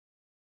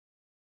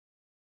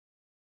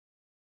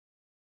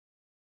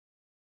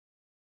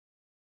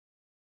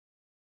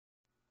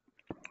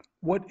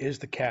What is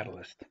the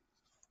KATalyst?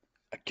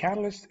 A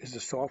KATalyst is a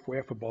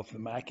software for both the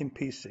Mac and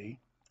PC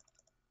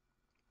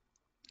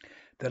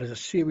that is a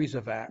series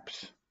of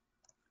apps.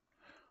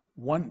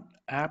 One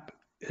app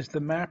is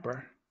the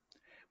mapper,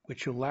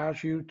 which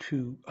allows you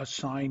to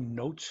assign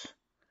notes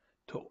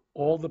to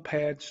all the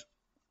pads.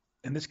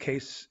 In this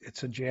case,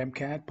 it's a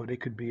JamCat, but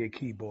it could be a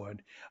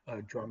keyboard, a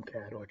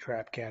DrumCat, or a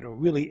TrapCat, or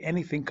really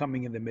anything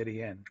coming in the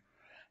MIDI in.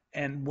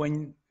 And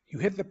when you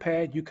hit the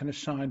pad, you can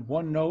assign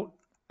one note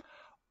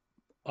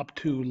up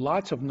to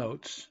lots of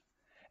notes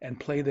and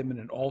play them in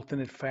an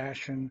alternate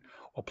fashion,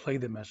 or play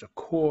them as a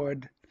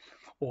chord,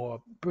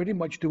 or pretty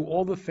much do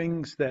all the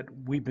things that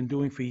we've been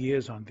doing for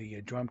years on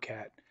the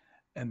DrumCat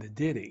and the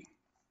Diddy.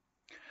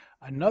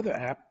 Another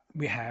app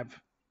we have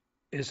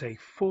is a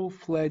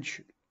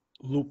full-fledged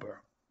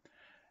looper.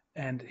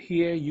 And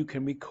here you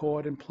can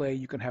record and play.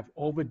 You can have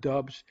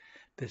overdubs.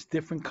 There's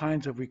different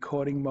kinds of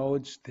recording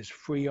modes. There's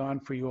free on,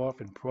 free off,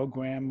 and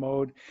program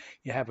mode.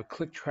 You have a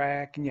click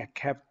track, and you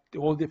have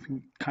all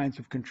different kinds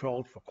of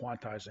controls for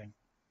quantizing.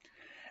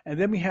 And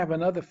then we have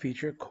another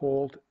feature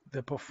called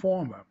the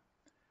Performer.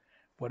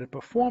 What a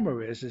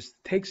Performer is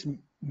takes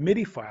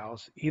MIDI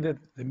files, either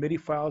the MIDI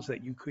files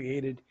that you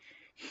created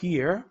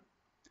here,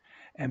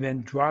 and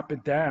then drop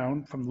it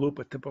down from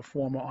looper to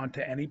Performer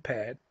onto any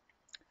pad.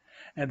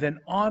 And then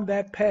on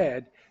that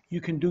pad,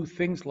 you can do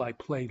things like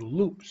play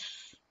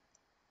loops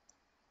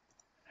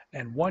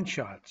and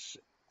one-shots,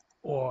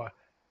 or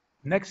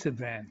next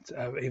event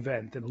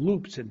and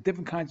loops and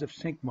different kinds of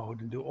sync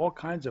mode, and do all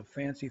kinds of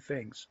fancy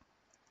things.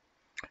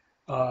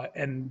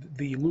 And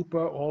the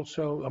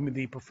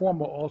the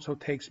Performer also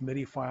takes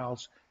MIDI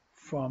files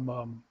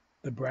from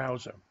the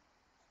browser.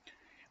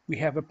 We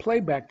have a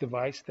playback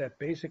device that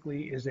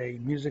basically is a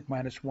music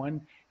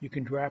 -1. You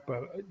can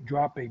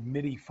drop a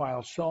MIDI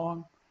file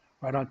song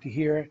right onto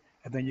here,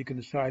 and then you can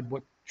decide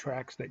what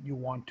tracks that you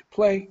want to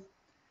play.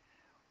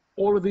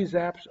 All of these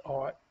apps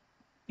are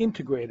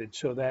integrated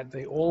so that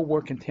they all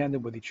work in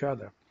tandem with each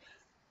other.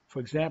 For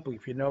example,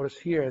 if you notice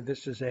here,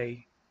 this is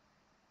a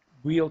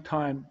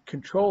real-time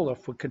controller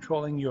for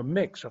controlling your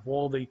mix of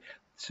all the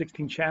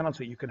 16 channels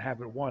that you can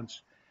have at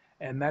once,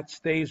 and that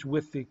stays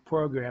with the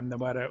program no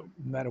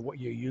matter what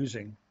you're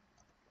using.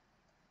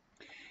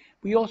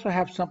 We also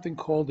have something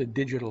called a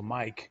digital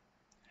mic.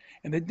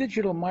 And the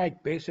digital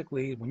mic,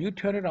 basically, when you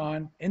turn it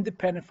on,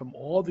 independent from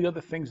all the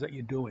other things that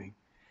you're doing,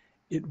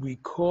 it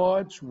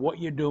records what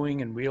you're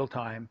doing in real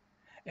time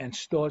and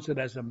stores it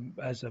as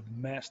a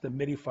master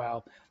MIDI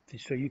file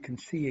so you can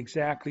see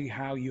exactly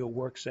how your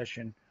work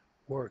session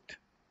worked.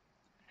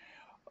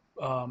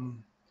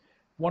 One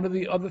of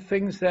the other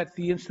things that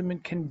the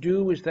instrument can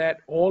do is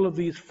that all of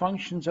these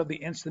functions of the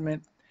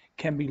instrument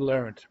can be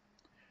learned.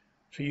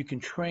 So you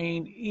can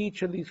train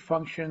each of these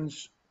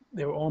functions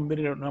their own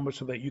MIDI note number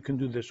so that you can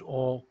do this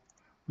all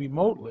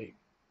remotely.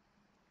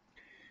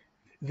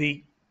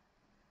 The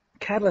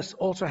KATalyst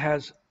also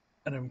has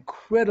an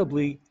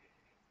incredibly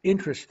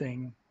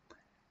interesting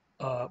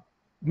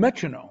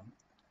metronome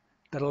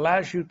that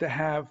allows you to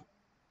have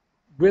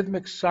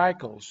rhythmic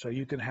cycles. So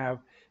you can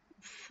have,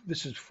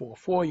 this is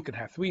 4/4, you can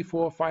have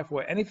 3/4,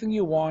 5/4, anything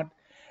you want,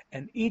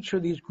 and each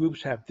of these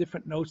groups have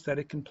different notes that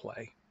it can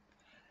play.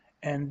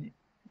 And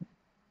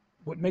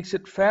what makes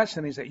it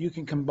fascinating is that you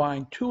can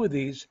combine two of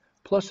these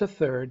plus a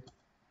third,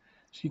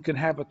 so you can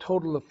have a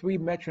total of 3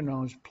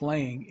 metronomes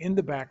playing in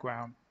the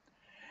background.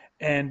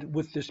 And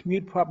with this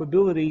mute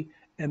probability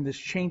and this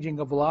changing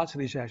of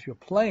velocities as you're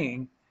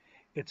playing,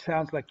 it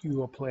sounds like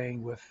you are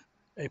playing with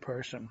a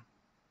person.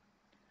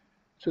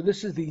 So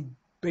this is the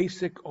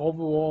basic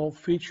overall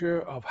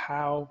feature of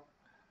how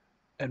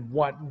and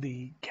what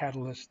the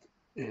KATalyst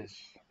is.